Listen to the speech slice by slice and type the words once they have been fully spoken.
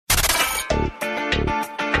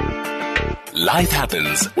Life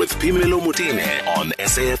Happens with Phimelo Mutine on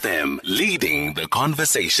SAFM, leading the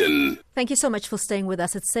conversation. Thank you so much for staying with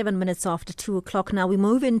us. It's 7 minutes after 2 o'clock now. We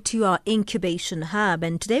move into our Incubation Hub,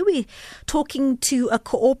 and today we're talking to a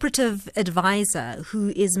cooperative advisor who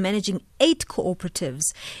is managing 8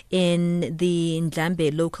 cooperatives in the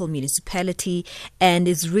Ndlambe Local Municipality and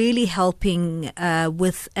is really helping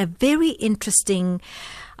with a very interesting,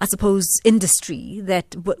 I suppose, industry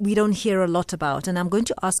that we don't hear a lot about. And I'm going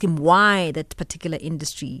to ask him why that particular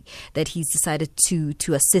industry that he's decided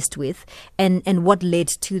to assist with and what led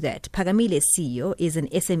to that. Phakamile Siyo is an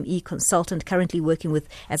SME consultant currently working with,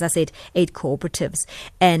 as I said, 8 cooperatives.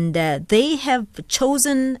 And they have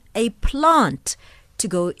chosen a plant to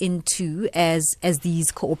go into as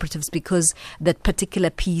these cooperatives because that particular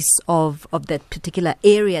piece of that particular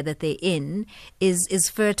area that they're in is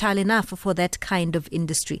fertile enough for that kind of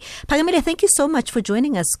industry. Phakamile, thank you so much for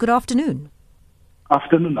joining us. Good afternoon.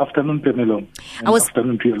 Afternoon, Phimelo, and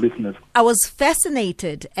afternoon to your listeners. I was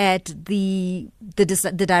fascinated at the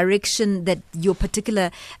direction that your particular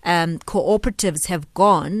cooperatives have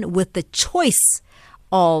gone with the choice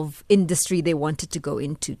of industry they wanted to go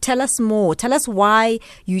into. Tell us more. Tell us why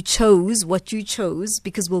you chose what you chose,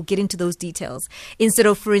 because we'll get into those details, instead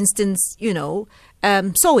of, for instance,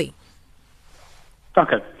 sewing.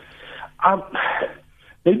 Okay.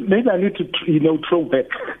 Maybe I need to, throw back,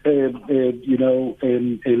 a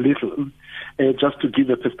little, just to give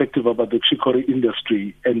a perspective about the Chicory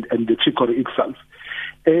industry and the Chicory itself.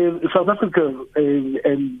 South Africa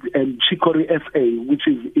and Chicory SA, which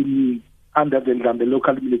is under the Ndlambe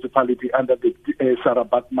Local Municipality, under the Sarah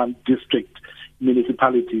Baartman District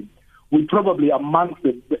municipality, we probably amongst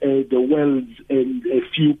the world's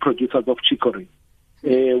few producers of chicory,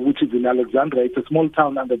 which is in Alexandria. It's a small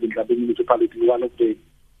town under the Ndlambe municipality, one of the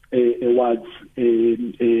wards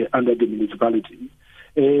under the municipality.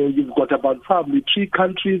 You've got about probably 3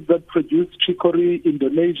 countries that produce chicory: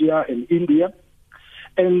 Indonesia and India.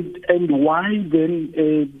 And why then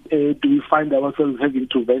do we find ourselves having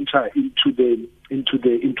to venture into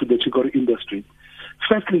the chicory industry?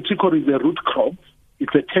 Firstly, chicory is a root crop.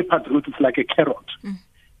 It's a tapered root. It's like a carrot.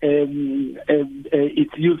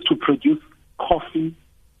 It's used to produce coffee,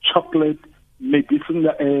 chocolate,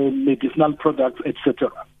 medicinal products,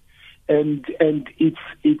 etc. And it's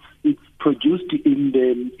produced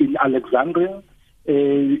in Alexandria.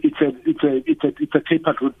 It's a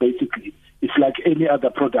tapered root basically. It's like any other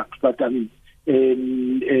product, but a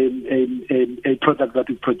product that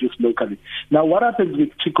is produced locally. Now, what happens with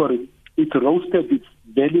chicory? It's roasted, it's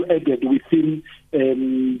value added within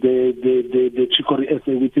the Chicory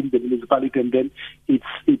SA, within the municipality, and then it's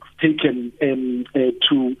taken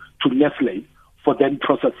to Nestle for then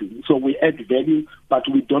processing. So we add value, but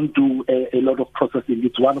we don't do a lot of processing.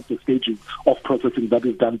 It's one of the stages of processing that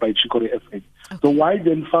is done by Chicory SA. Okay. So why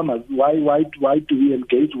then farmers? Why do we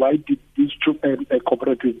engage? Why did these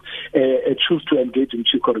cooperatives choose to engage in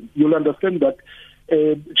chicory? You'll understand that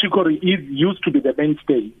chicory used to be the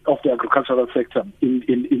mainstay of the agricultural sector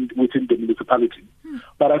within the municipality.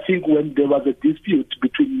 But I think when there was a dispute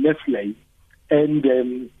between Nestle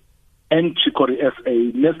and Chicory SA,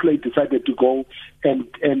 Nestle decided to go and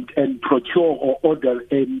procure or order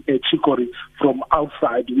a chicory from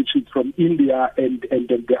outside, which is from India and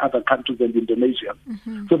the other countries and Indonesia.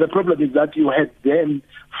 Mm-hmm. So the problem is that you had then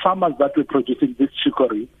farmers that were producing this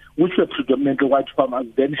chicory, which were predominantly white farmers,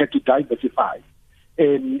 then had to diversify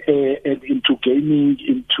and into gaming,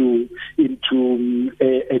 into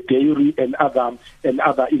a dairy and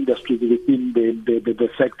other industries within the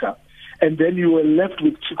sector. And then you were left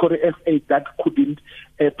with Chicory SA that couldn't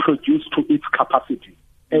produce to its capacity.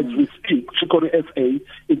 As we speak, Chicory SA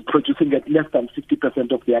is producing at less than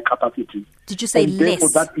 50% of their capacity. Did you say and less? Therefore,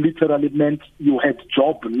 that literally meant you had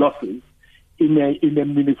job losses in a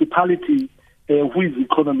municipality whose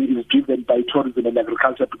economy is driven by tourism and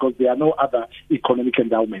agriculture, because there are no other economic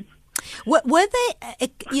endowments. Were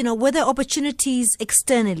there opportunities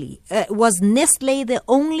externally? Was Nestle the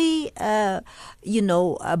only,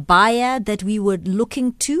 buyer that we were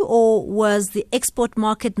looking to, or was the export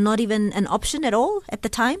market not even an option at all at the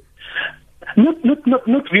time?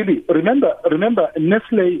 Not really. Remember,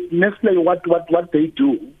 Nestle, what they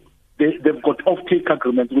do, they've got off-take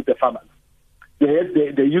agreements with the farmers.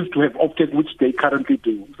 They used to have off-take, which they currently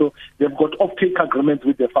do. So they've got off-take agreements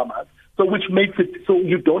with the farmers. So which makes it so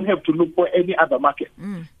you don't have to look for any other market.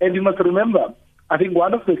 And you must remember, I think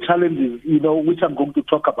one of the challenges, which I'm going to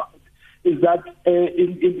talk about, is that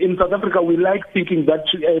in South Africa, we like thinking that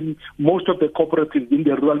most of the cooperatives in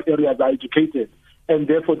the rural areas are educated, and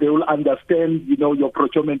therefore they will understand, your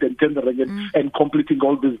procurement and tendering and completing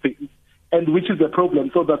all these things. and which is a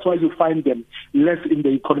problem. So that's why you find them less in the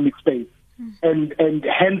economic space. And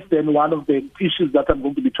hence then one of the issues that I'm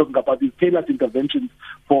going to be talking about is tailored interventions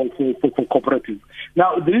for cooperatives.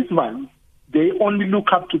 Now, these ones, they only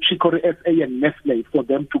look up to Chicory SA and Nestle for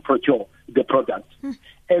them to procure the product.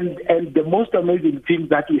 And the most amazing thing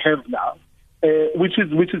that we have now, which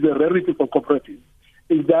is a rarity for cooperatives,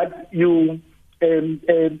 is that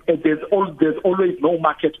there's always no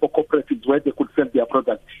market for cooperatives where they could sell their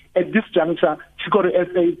product. At this juncture, Chicory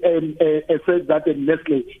SA says that in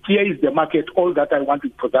Nestle, here is the market, all that I want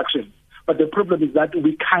is production. But the problem is that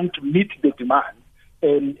we can't meet the demand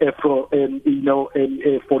for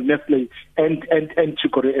Nestle and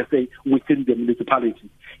Chicory SA within the municipality.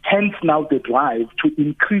 Hence now the drive to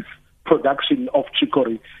increase production of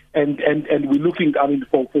chicory, and we're looking,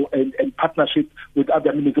 for partnership with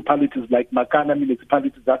other municipalities like Makana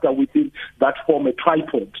municipalities that are within that form a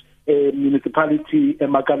tripod municipality,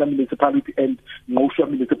 Makana municipality, and Ngosha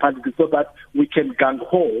municipality, so that we can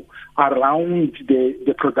gung-ho around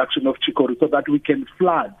the production of chicory, so that we can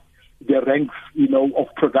flood the ranks, of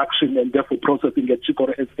production and therefore processing at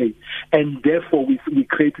Chicory SA, and therefore we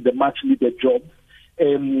create the much needed jobs.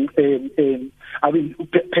 Per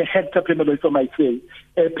hectare, if I might say,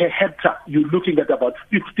 per hectare, you're looking at about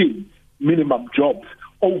 15 minimum jobs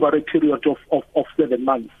over a period of 7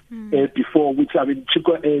 months before, which,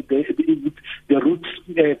 the root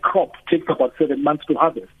crop takes about 7 months to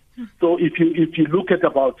harvest. So if you look at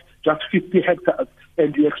about just 50 hectares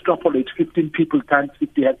and you extrapolate 15 people times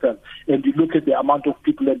 50 hectares and you look at the amount of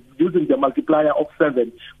people and using the multiplier of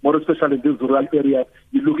 7, more especially in these rural areas,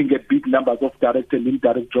 you're looking at big numbers of direct and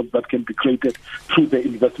indirect jobs that can be created through the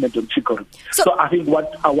investment on chicory. So I think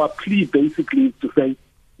what our plea basically is to say,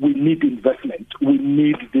 we need investment. We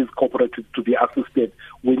need these cooperatives to be assisted.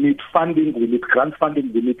 We need funding. We need grant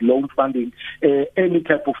funding. We need loan funding, any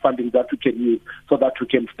type of funding that we can use so that we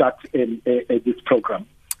can start this program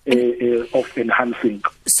of enhancing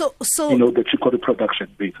the chicory production,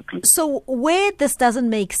 basically. So where this doesn't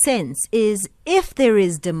make sense is if there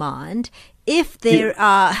is demand, if there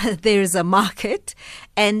is a market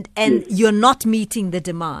and you're not meeting the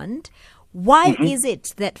demand, why is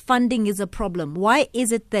it that funding is a problem? Why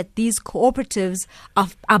is it that these cooperatives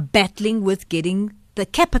are battling with getting the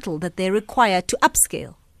capital that they require to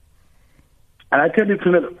upscale? And I tell you,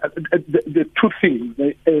 the two things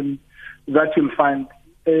that you'll find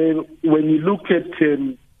when you look at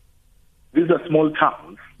these are small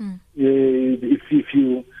towns. If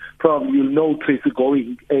you probably you'll know Tracy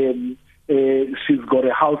Going. She's got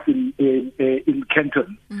a house in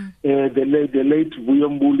Kenton. The late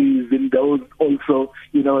William Woolley is in those also,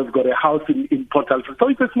 has got a house in Port Alfred. So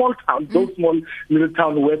it's a small town, those small little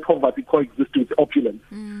towns where poverty coexists with opulence.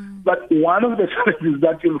 But one of the challenges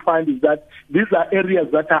that you'll find is that these are areas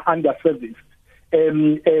that are underserviced.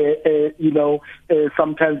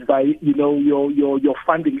 Sometimes by, your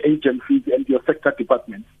funding agencies and your sector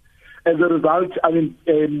departments. As a result,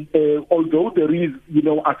 although there is,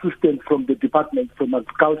 assistance from the department, from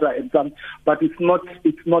agriculture and some, but it's not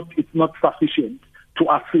sufficient to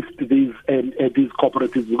assist these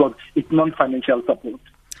cooperatives because it's non-financial support.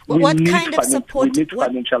 What kind of support? We need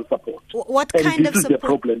financial support. What kind of support? This is the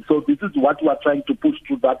problem. So this is what we're trying to push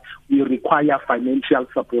through, that we require financial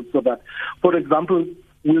support so that, for example,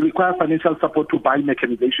 we require financial support to buy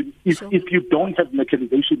mechanization. If you don't have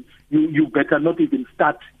mechanization, you better not even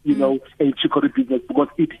start, a chicory business because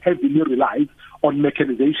it heavily relies on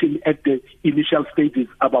mechanization at the initial stages,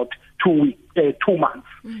 about 2 months.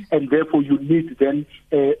 And therefore you need then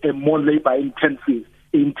a more labor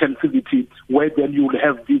intensivity, where then you will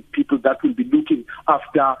have these people that will be looking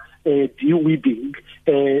after de-weeding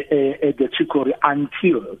the chicory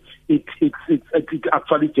until it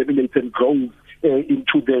actually germinates and grows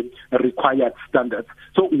into the required standards.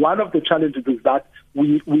 So one of the challenges is that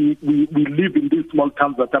we live in these small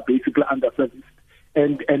towns that are basically underserviced,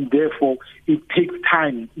 and therefore it takes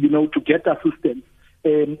time, to get assistance.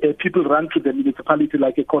 People run to the municipality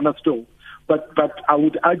like a cornerstone, but I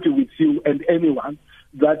would argue with you and anyone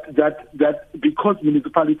that because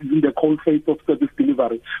municipalities in the cold face of service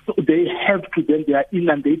delivery, so they are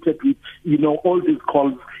inundated with, all these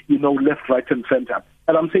calls, left, right, and center.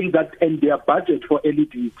 And I'm saying that, and their budget for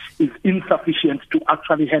LED is insufficient to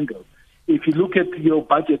actually handle. If you look at your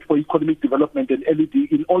budget for economic development and LED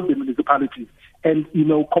in all the municipalities, and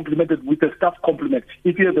complemented with a staff complement,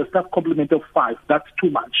 if you have a staff complement of 5, that's too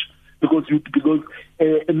much because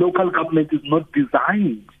a local government is not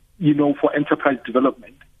designed, for enterprise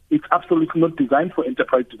development. It's absolutely not designed for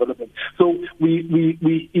enterprise development. So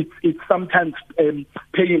it's sometimes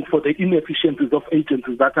paying for the inefficiencies of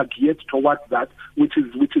agencies that are geared towards that, which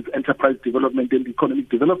is enterprise development and economic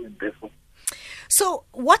development, therefore. So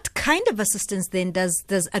what kind of assistance then does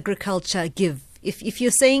agriculture give? If you're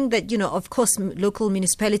saying that, of course, local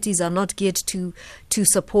municipalities are not geared to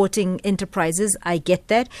supporting enterprises, I get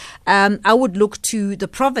that. I would look to the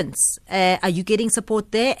province. Are you getting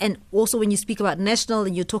support there? And also when you speak about national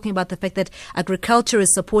and you're talking about the fact that agriculture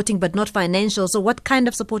is supporting but not financial, so what kind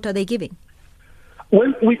of support are they giving?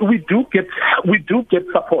 Well, we do get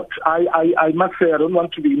support. I must say, I don't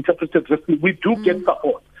want to be interpreted wrongly. We do get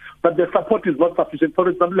support. But the support is not sufficient. For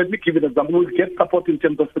example, let me give you an example. We get support in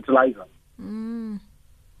terms of fertilizer.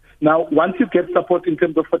 Now, once you get support in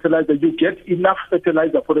terms of fertilizer, you get enough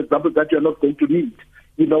fertilizer, for example, that you're not going to need,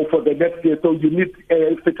 for the next year. So you need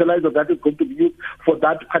fertilizer that is going to be used for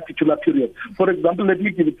that particular period. For example, let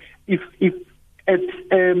me give it, if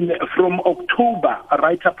from October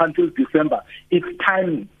right up until December, it's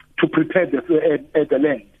time to prepare the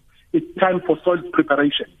land. It's time for soil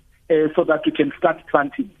preparation so that you can start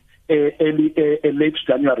planting. Late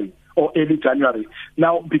January or early January.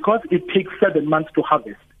 Now, because it takes 7 months to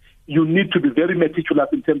harvest, you need to be very meticulous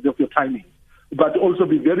in terms of your timing, but also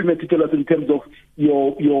be very meticulous in terms of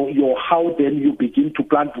your how then you begin to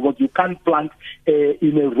plant, because you can't plant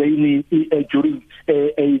in a rainy during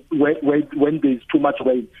when there's too much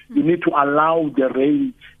rain. You need to allow the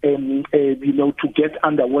rain to get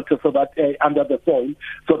underwater so that under the soil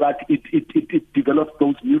so that it develops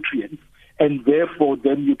those nutrients. And therefore,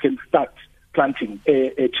 then you can start planting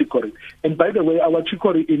a chicory. And by the way, our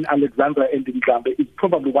chicory in Alexandra and in Ndlambe is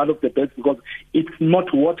probably one of the best because it's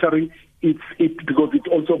not watery. Because it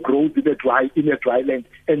also grows in a dry land,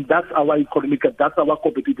 and that's our that's our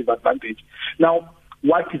competitive advantage. Now,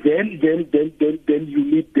 what then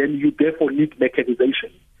you therefore need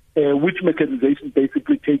mechanization. Which mechanization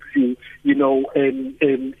basically takes you,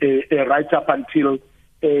 right up until.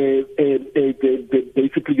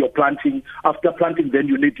 Basically you're planting. After planting, then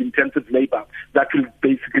you need intensive labor that will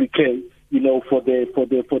basically care, for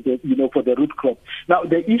the root crop. Now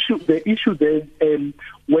the issue then,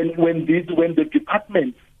 when the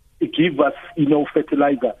departments give us,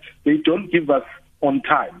 fertilizer, they don't give us on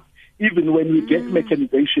time. Even when you get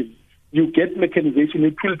mechanization,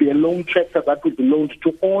 it will be a loan tractor that will be loaned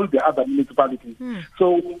to all the other municipalities.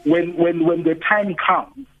 So when the time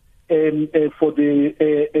comes, for the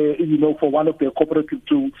for one of the cooperatives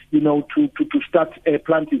to start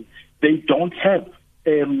planting, they don't have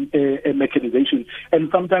a mechanization, and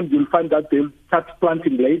sometimes you'll find that they'll start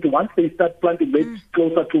planting late. Once they start planting late,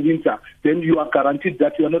 closer to winter, then you are guaranteed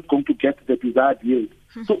that you are not going to get the desired yield.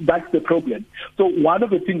 So that's the problem. So one of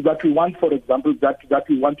the things that we want, for example, that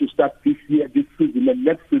we want to start this year, this season, and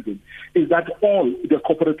next season, is that all the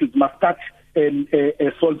cooperatives must start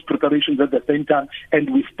soil preparations at the same time, and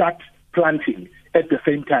we start planting at the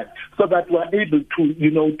same time, so that we're able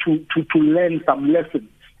to learn some lessons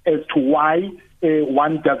as to why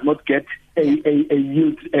one does not get a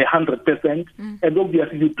yield 100%, and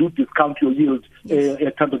obviously you do discount your yield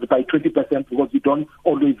by 20% because you don't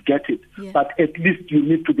always get it. But at least you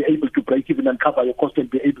need to be able to break even and cover your cost and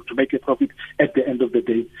be able to make a profit at the end of the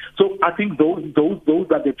day. So I think those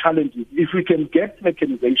are the challenges. If we can get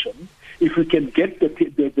mechanization, if we can get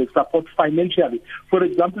the support financially. For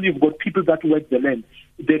example, you've got people that work the land.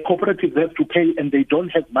 The cooperatives have to pay and they don't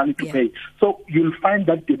have money to pay. So you'll find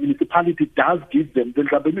that the municipality does give them. The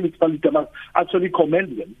Ndlambe municipality must actually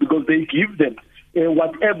commend them because they give them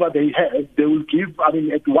whatever they have. They will give,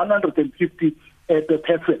 at 150 per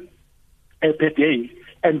person per day,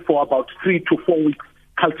 and for about 3 to 4 weeks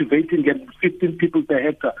cultivating and 15 people per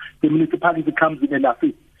hectare, the municipality comes in and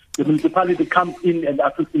assists. The municipality comes in and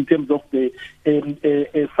assists in terms of the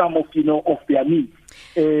some of their needs.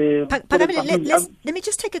 Let me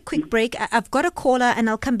just take a quick break. I've got a caller and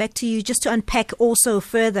I'll come back to you just to unpack also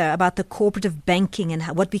further about the cooperative banking and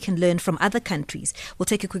what we can learn from other countries. We'll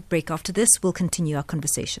take a quick break after this. We'll continue our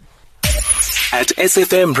conversation. At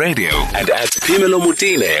SFM Radio and at Phakamile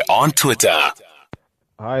Siyo on Twitter.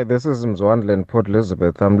 Hi, this is Mzwandle in Port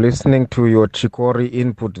Elizabeth. I'm listening to your Chicory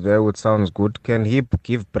input there, which sounds good. Can he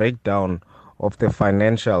give breakdown of the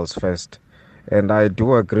financials first? And I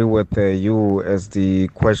do agree with you as the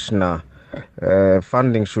questioner.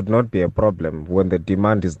 Funding should not be a problem when the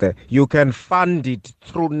demand is there. You can fund it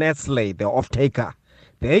through Nestle, the off-taker.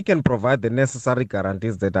 They can provide the necessary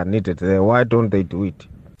guarantees that are needed there. Why don't they do it?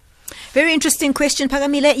 Very interesting question,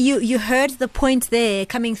 Phakamile. You heard the point there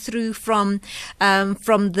coming through from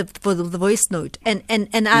the voice note,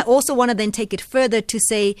 and I also want to then take it further to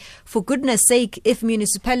say, for goodness sake, if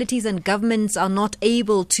municipalities and governments are not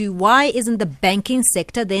able to, why isn't the banking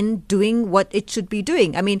sector then doing what it should be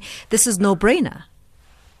doing? I mean, this is no-brainer.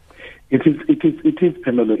 It is,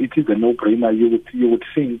 Pamela. It is a no-brainer. You would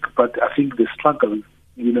think, but I think the struggle,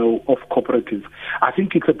 of cooperatives. I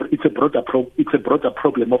think it's a broader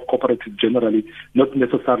problem of cooperatives generally, not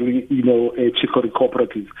necessarily Chicory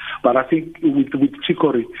cooperatives. But I think with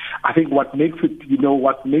Chicory, I think what makes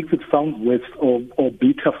it sound worse or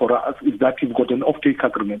better for us is that you've got an offtake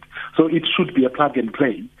agreement. So it should be a plug and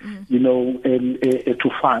play, to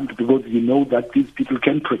fund, because that these people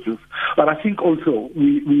can produce. But I think also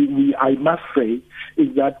I must say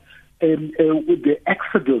is that with the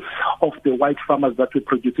exodus of the white farmers that were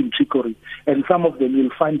producing chicory, and some of them, you'll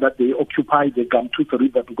find that they occupy the Gamtooth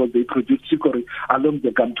River because they produce chicory along the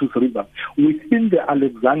Gamtooth River. Within the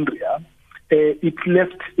Alexandria, it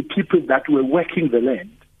left people that were working the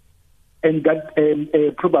land, and that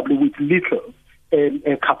probably with little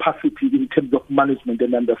capacity in terms of management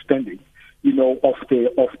and understanding, of the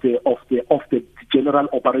general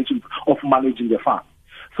operations of managing the farm.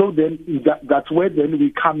 So then that's where then we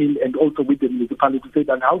come in, and also with the municipality say,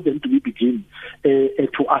 and how then do we begin to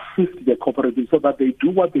assist the cooperatives so that they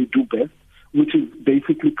do what they do best, which is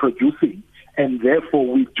basically producing, and therefore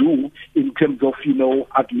we do in terms of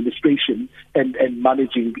administration and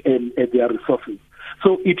managing their resources.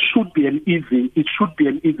 So it should be an easy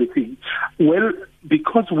thing. Well,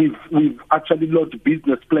 because we've actually launched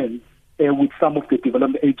business plans with some of the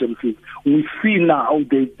development agencies, we see now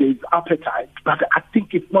there's appetite, but I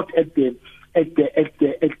think it's not at the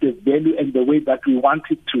value and the way that we want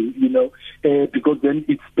it to, because then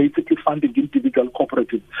it's basically funding individual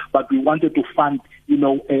cooperatives. But we wanted to fund,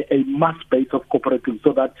 a mass base of cooperatives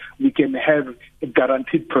so that we can have a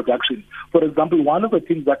guaranteed production. For example, one of the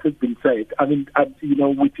things that has been said,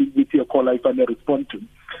 with your caller, if I may respond to,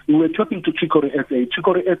 we were talking to Chicory SA.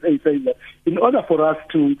 Chicory SA saying that in order for us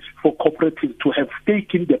for cooperatives to have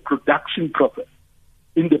stake in the production process,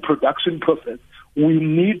 we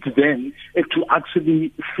need then to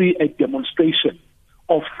actually see a demonstration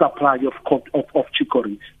of supply of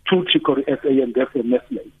chicory to Chicory SA and therefore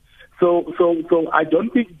Nestle. So I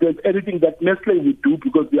don't think there's anything that Nestle would do,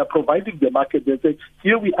 because they are providing the market. They say,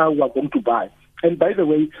 here we are going to buy. And by the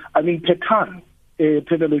way, per ton,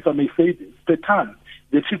 if I may say this, per ton,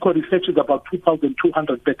 the chicory fetches about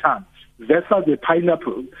 2,200 per ton, versus the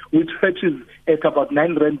pineapple, which fetches at about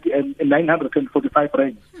 945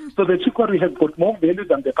 rand. So the chicory has got more value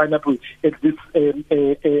than the pineapple at this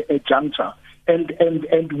juncture.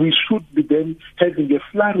 And we should be then having a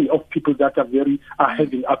flurry of people that are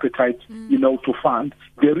having appetite, to fund.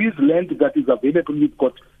 There is land that is available. We've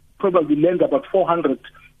got probably land about 400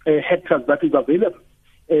 hectares that is available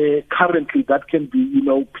currently that can be,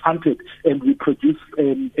 planted, and we produce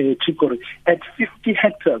chicory. At 50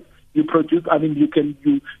 hectares, you produce,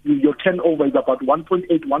 your turnover is about 1.8,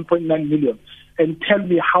 1.9 million. And tell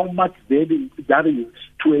me how much value that is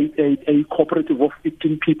to a cooperative of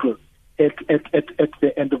 15 people at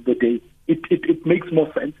the end of the day. It makes more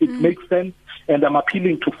sense. It makes sense, and I'm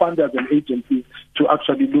appealing to funders and agencies to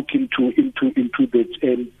actually look into the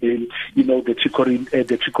chicory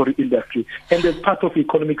industry. And as part of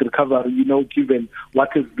economic recovery, given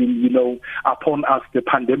what has been upon us, the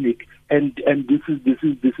pandemic, and this is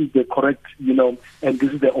the correct and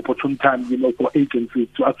this is the opportune time for agencies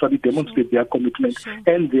to actually demonstrate their commitment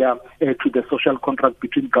and their to the social contract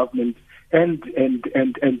between government and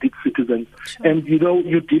its citizens. Sure. And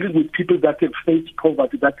you're dealing with people that have faced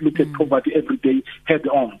poverty, that look at poverty every day head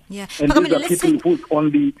on. Yeah. And these are people whose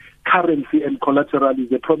only currency and collateral is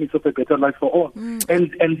the promise of a better life for all. And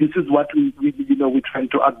this is what we're trying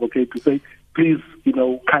to advocate, to say, please,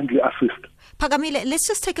 kindly assist. Phakamile, let's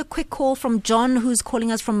just take a quick call from John, who's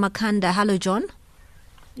calling us from Makanda. Hello, John.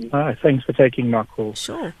 Hi, thanks for taking my call.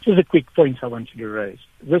 Sure. Just a quick point I wanted to raise.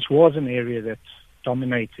 This was an area that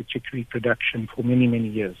dominated chicory production for many, many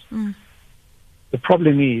years. The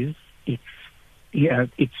problem is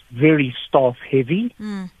it's very staff heavy.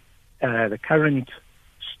 The current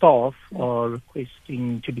staff are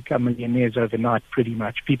requesting to become millionaires overnight pretty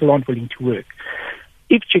much. People aren't willing to work.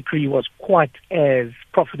 If chicory was quite as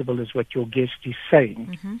profitable as what your guest is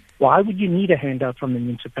saying, why would you need a handout from the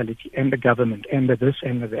municipality and the government and the this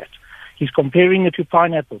and the that? He's comparing it to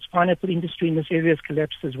pineapples. Pineapple industry in this area has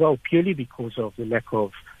collapsed as well, purely because of the lack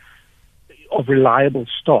of reliable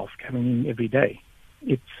staff coming in every day.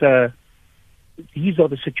 These are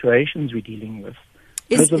the situations we're dealing with.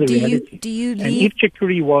 Those are the realities. Do you and if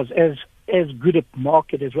Chicory was as good a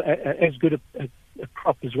market as good a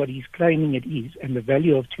crop as what he's claiming it is, and the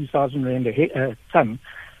value of 2,000 rand a ton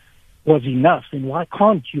was enough, then why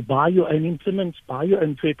can't you buy your own implements, buy your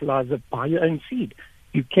own fertilizer, buy your own seed?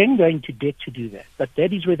 You can go into debt to do that, but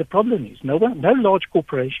that is where the problem is. No large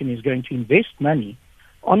corporation is going to invest money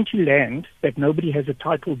onto land that nobody has a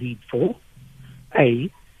title deed for,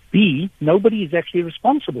 A. B, nobody is actually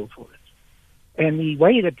responsible for it. And the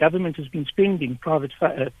way that government has been spending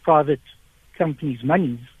private companies'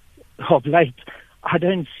 monies of late, I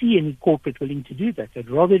don't see any corporate willing to do that. They'd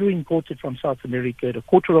rather import it from South America at a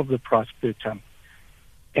quarter of the price per ton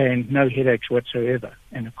and no headaches whatsoever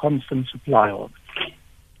and a constant supply of it.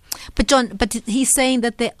 But John, he's saying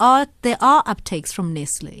that there are uptakes from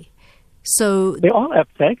Nestle. So there are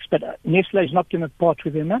uptakes, but Nestle is not going to part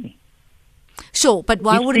with their money. Sure, but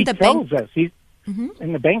why wouldn't the bank?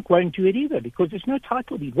 And the bank won't do it either because there's no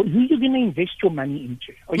title deed. Who are you going to invest your money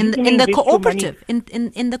into? In the cooperative.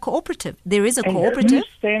 In the cooperative, there is a cooperative.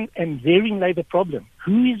 And therein lay the problem.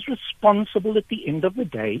 Who is responsible at the end of the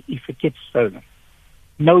day if it gets stolen?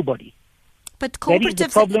 Nobody. But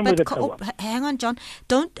cooperatives, hang on, John.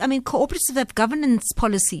 Cooperatives have governance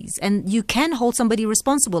policies, and you can hold somebody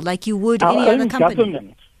responsible like you would any other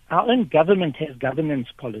company. Our own government has governance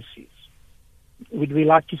policies. Would we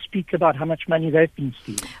like to speak about how much money they've been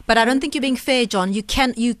stealing? But I don't think you're being fair, John. You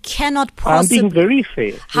cannot possibly. I'm being very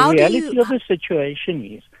fair. The reality of the situation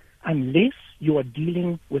is, unless you are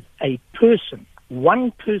dealing with a person,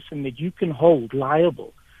 one person that you can hold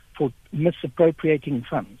liable for misappropriating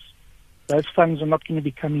funds, those funds are not going to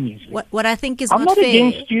be coming easily. What I think is I'm not fair.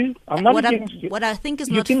 Against you. I'm not against you. What I think is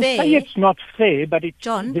you not fair. You can say it's not fair, but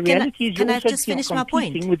John, the reality is can you're I just finish my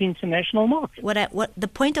point? With international markets. What the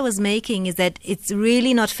point I was making is that it's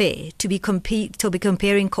really not fair to be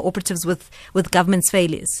comparing cooperatives with government's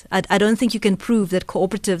failures. I don't think you can prove that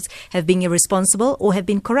cooperatives have been irresponsible or have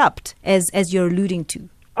been corrupt, as you're alluding to.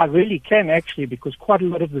 I really can actually, because quite a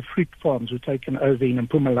lot of the fruit farms were taken over in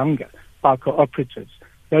Mpumalanga by cooperatives.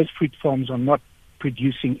 Those fruit farms are not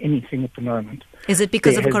producing anything at the moment. Is it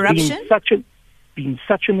because of corruption? Been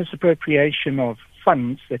such a misappropriation of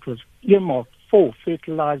funds that was earmarked for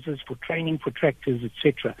fertilizers, for training for tractors,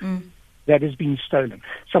 etc. That has been stolen.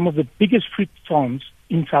 Some of the biggest fruit farms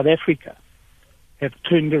in South Africa have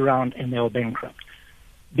turned around and they are bankrupt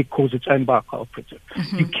because it's owned by a cooperative.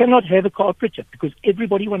 You cannot have a cooperative because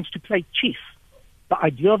everybody wants to play chief. The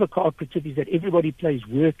idea of a cooperative is that everybody plays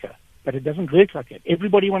worker. But it doesn't work like that.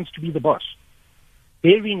 Everybody wants to be the boss.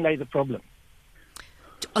 Therein lay the problem.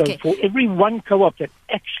 Okay. So for every one co-op that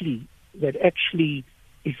actually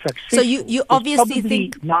is successful, so you obviously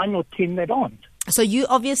think 9 or 10 that aren't. So you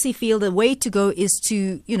obviously feel the way to go is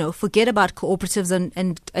to forget about cooperatives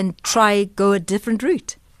and try go a different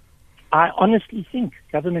route. I honestly think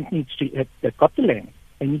government needs to. They've got the land.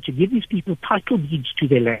 They need to give these people title deeds to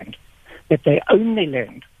their land, that they own their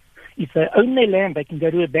land. If they own their land, they can go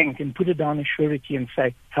to a bank and put it down as surety and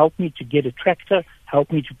say, help me to get a tractor, help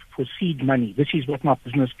me to proceed money. This is what my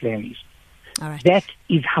business plan is. All right. That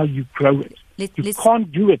is how you grow it. You can't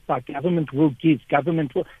do it by government will give,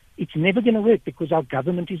 government will. It's never going to work because our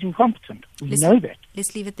government is incompetent. We know that.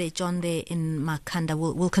 Let's leave it there, John, there in Makanda.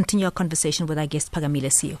 We'll continue our conversation with our guest,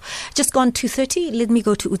 Phakamile Siyo. Just gone 2:30. Let me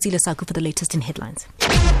go to Utsile Saku for the latest in headlines.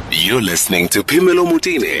 You're listening to Phakamile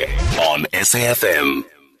Mutine on SAFM.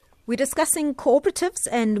 We're discussing cooperatives,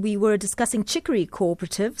 and we were discussing Chicory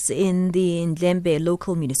cooperatives in the Ndlambe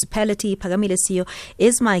Local Municipality. Phakamile Siyo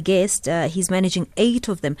is my guest. He's managing 8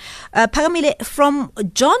 of them. Phakamile, from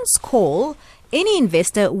John's call, any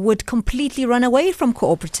investor would completely run away from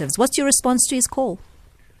cooperatives. What's your response to his call?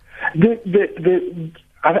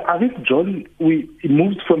 I think, John, we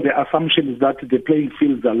moved from the assumption that the playing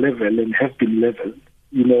fields are level and have been leveled,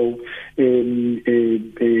 in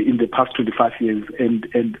the past 25 years, and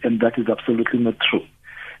that is absolutely not true.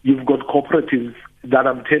 You've got cooperatives that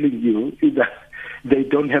I'm telling you that they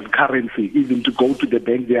don't have currency even to go to the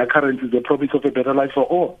bank. Their currency is the promise of a better life for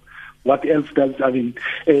all. What else does, I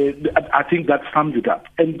think that sums it up.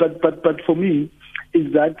 But for me,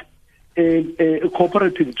 is that a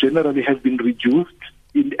cooperative generally has been reduced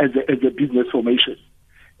as a business formation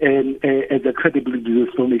and as a credible business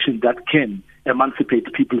formation that can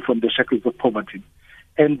emancipate people from the shackles of poverty.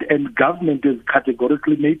 And government has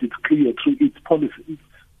categorically made it clear through its policies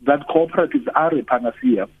that cooperatives are a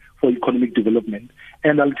panacea for economic development.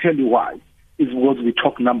 And I'll tell you why. It's because we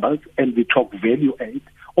talk numbers and we talk value add.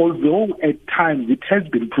 Although at times it has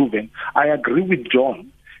been proven, I agree with John,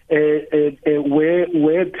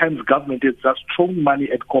 where times government is just throwing money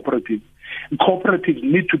at cooperatives. Cooperatives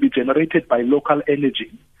need to be generated by local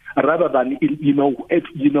energy rather than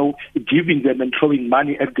giving them and throwing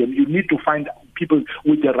money at them. You need to find people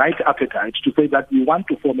with the right appetite to say that we want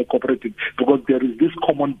to form a cooperative because there is this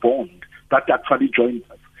common bond that actually joins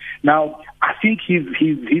us. Now, I think he's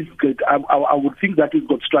good. I would think that he's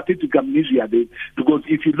got strategic amnesia there, because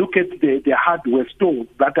if you look at the hardware stores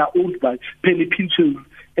that are owned by penny pinchers,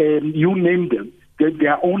 you name them, they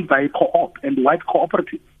are owned by co-op and white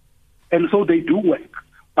cooperatives. And so they do work.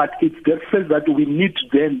 But it's that says that we need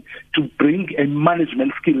then to bring a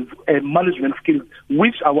management skills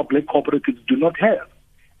which our black cooperatives do not have.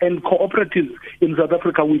 And cooperatives in South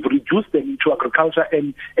Africa, we've reduced them into agriculture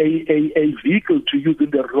and a vehicle to use in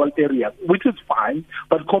the rural areas, which is fine.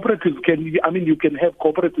 But cooperatives you can have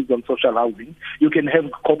cooperatives on social housing. You can have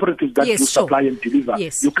cooperatives that do supply and deliver.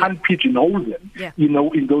 You can't pigeonhole them,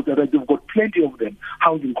 in those areas. You've got plenty of them,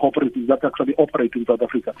 housing cooperatives that actually operate in South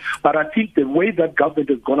Africa. But I think the way that government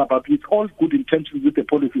has gone about it, it's all good intentions with the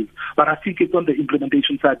policies. But I think it's on the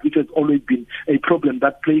implementation side, which has always been a problem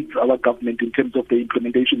that plagues our government in terms of the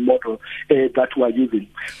implementation model that we are using.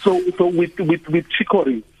 So with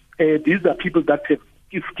Chicory, these are people that have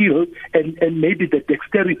skill and maybe the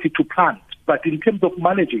dexterity to plant. But in terms of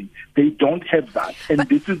managing, they don't have that. And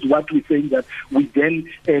this is what we're saying, that we then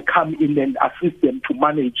come in and assist them to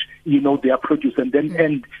manage, their produce and then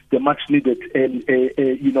end the much needed,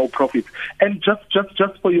 profit. And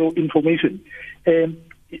just for your information,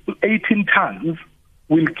 18 tons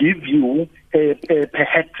will give you per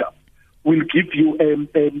hectare. Will give you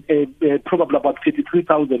probably about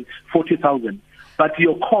 33,000, 40,000. But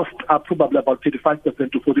your costs are probably about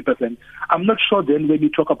 35% to 40%. I'm not sure then when you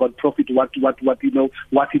talk about profit what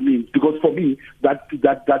it means. Because for me, that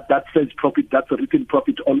says profit, that's a written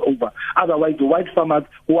profit all over. Otherwise, the white farmers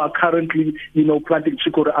who are currently, planting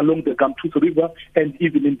chicory along the Gamtus River and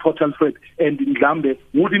even in Port Alfred and in Ndlambe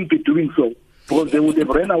wouldn't be doing so, because they would have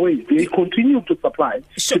ran away. They continue to supply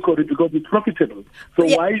chicory because it's profitable. So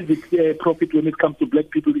why is it profit when it comes to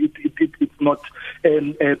black people? It's not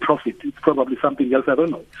profit. It's probably something else. I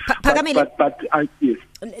don't know. Yes.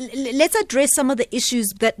 Let's address some of the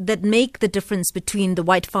issues that make the difference between the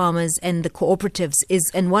white farmers and the cooperatives,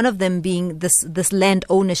 and one of them being this land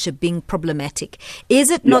ownership being problematic.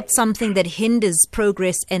 Is it not something that hinders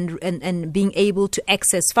progress and being able to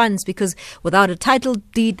access funds? Because without a title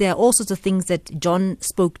deed, there are all sorts of things that John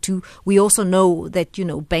spoke to. We also know that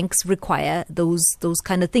banks require those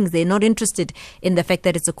kind of things. They're not interested in the fact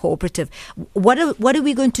that it's a cooperative. What are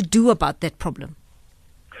we going to do about that problem?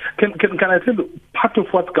 Can I tell you, part of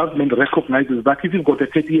what government recognizes that if you've got a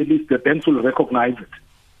 30-year lease, the banks will recognize it.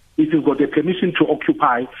 If you've got a permission to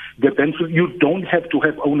occupy, the banks you don't have to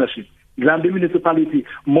have ownership. Ndlambe Municipality,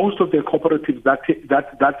 most of the cooperatives that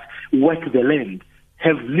work the land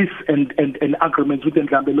have lease and agreements with the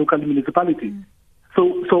Ndlambe Local Municipality.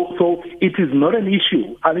 So it is not an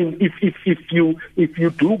issue. I mean, if you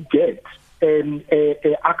do get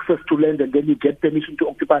access to land and then you get permission to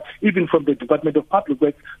occupy, even from the Department of Public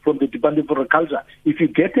Works, from the Department of Agriculture, if you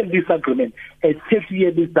get a lease agreement, a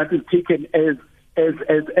 30-year lease that is taken as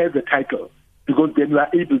a title, because then you are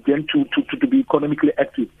able then to be economically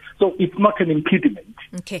active. So it's not an impediment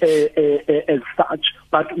as such,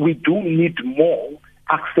 but we do need more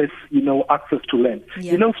access to land.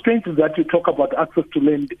 Strange is that you talk about access to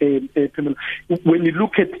land. When you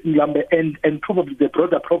look at Ndlambe and probably the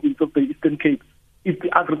broader province of the Eastern Cape,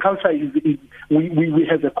 agriculture we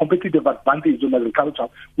have a competitive advantage on agriculture.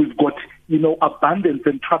 We've got abundance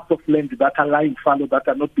and tracts of land that are lying fallow, that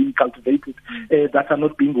are not being cultivated, that are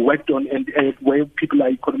not being worked on, and where people are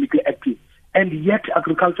economically active. And yet,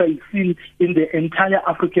 agriculture is seen in the entire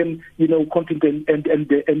African, continent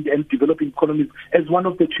and developing economies as one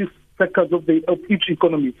of the chief sectors of each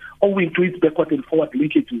economy, owing to its backward and forward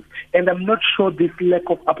linkages. And I'm not sure this lack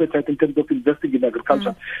of appetite in terms of investing in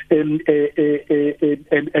agriculture and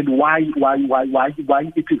why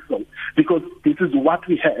it is so. Because this is what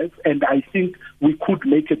we have, and I think we could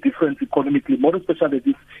make a difference economically, more especially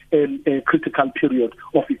this critical period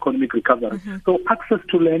of economic recovery. So access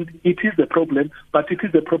to land, it is a problem, but it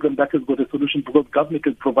is a problem that has got a solution, because government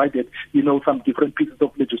has provided, some different pieces of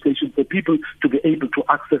legislation for people to be able to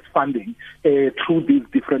access funding through these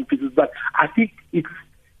different pieces. But I think it's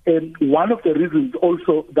one of the reasons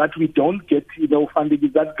also that we don't get funding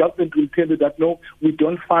is that government will tell you that no, we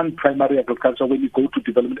don't fund primary agriculture when you go to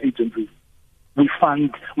development agencies. We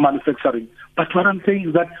fund manufacturing. But what I'm saying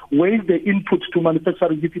is that where is the input to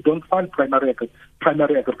manufacturing if you don't fund primary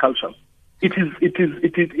agriculture? It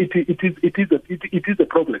is a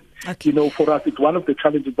problem. Okay. For us, it's one of the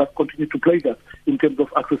challenges that continue to plague us in terms of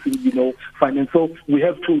accessing, finance. So we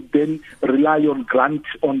have to then rely on grant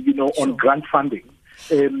funding,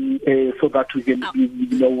 so that we can,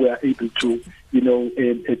 we are able to,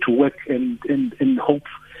 to work and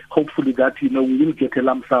hopefully that, we will get a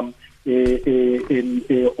lump sum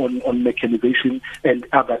on mechanization and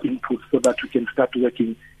other inputs so that we can start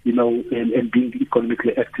working, and being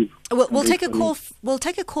economically active. We'll take a call. We'll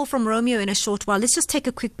take a call from Romeo in a short while. Let's just take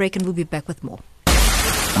a quick break and we'll be back with more.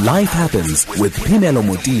 Life Happens with Phakamile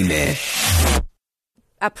Motine.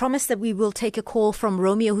 I promise that we will take a call from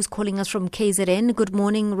Romeo, who's calling us from KZN. Good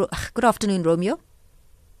morning, good afternoon, Romeo.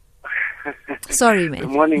 Sorry, man. Good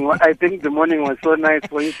morning. I think the morning was so nice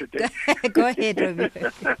for you today. Go ahead, Romeo.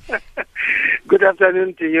 Good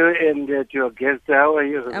afternoon to you and to your guest. How are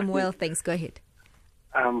you? I'm well, thanks. Go ahead.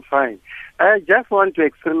 I'm fine. I just want to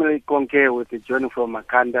extremely concur with John from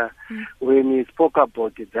Makanda when he spoke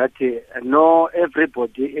about it, that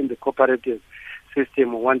everybody in the cooperative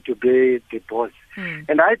system want to be the boss.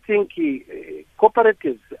 And I think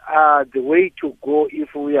cooperatives are the way to go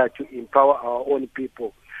if we are to empower our own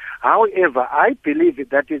people. However, I believe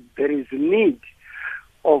that there is need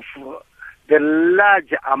of the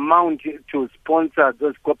large amount to sponsor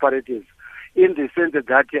those cooperatives, in the sense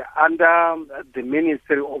that under the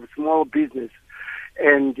Ministry of Small Business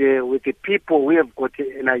and with the people, we have got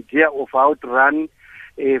an idea of how to run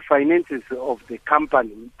finances of the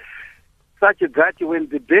company, such that when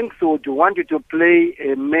the banks would want to play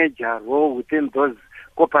a major role within those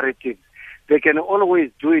cooperatives, they can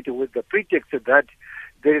always do it with the pretext that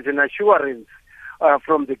there is an assurance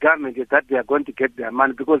from the government that they are going to get their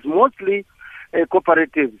money, because mostly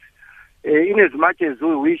cooperatives, in as much as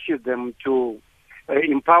we wish them to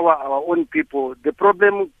empower our own people, the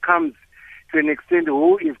problem comes to an extent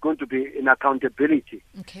who is going to be in accountability.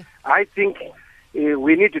 Okay. I think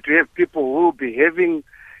we need to have people who will be having,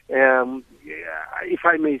 if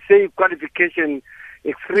I may say, qualification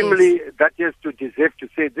extremely that is to deserve to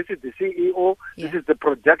say, this is the CEO, this is the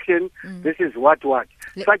production, this is what,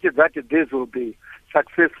 such that this will be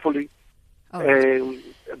successfully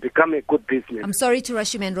become a good business. I'm sorry to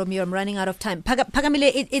rush you, man, Romeo. I'm running out of time.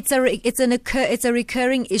 Phakamile, it's a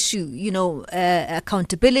recurring issue.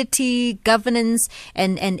 Accountability, governance,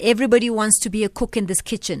 and everybody wants to be a cook in this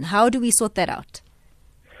kitchen. How do we sort that out?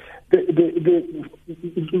 The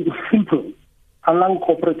simple. Allow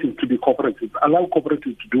cooperatives to be cooperatives. Allow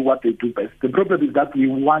cooperatives to do what they do best. The problem is that we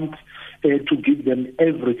want to give them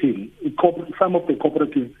everything. Some of the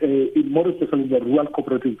cooperatives, more especially the rural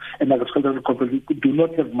cooperatives and agricultural cooperatives, do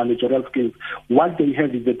not have managerial skills. What they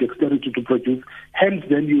have is the dexterity to produce. Hence,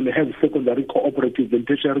 then you will have secondary cooperatives and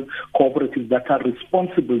tertiary cooperatives that are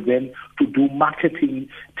responsible then to do marketing,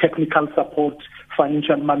 technical support,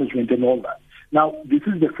 financial management, and all that. Now, this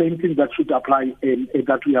is the same thing that should apply,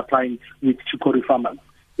 that we are applying with Chicory farmers,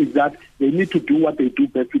 is that they need to do what they do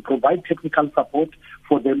best. We provide technical support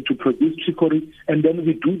for them to produce chicory, and then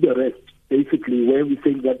we do the rest, basically, where we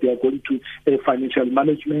think that they are going to financial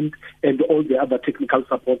management and all the other technical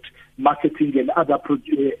support, marketing and other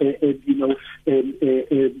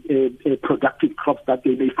productive crops that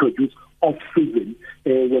they may produce off-season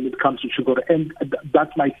when it comes to sugar. And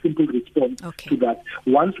that's my simple response to that.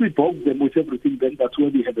 Once we bulk them with everything, then that's where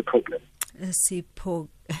we have a problem. As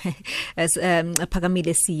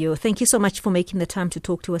Phakamile Siyo, thank you so much for making the time to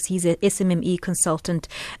talk to us. He's an SME consultant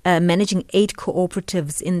managing 8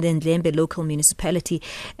 cooperatives in the Ndlambe Local Municipality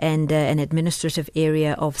and an administrative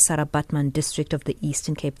area of Sarah Baartman District of the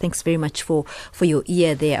Eastern Cape. Thanks very much for your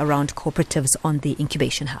ear there around cooperatives on the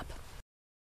Incubation Hub.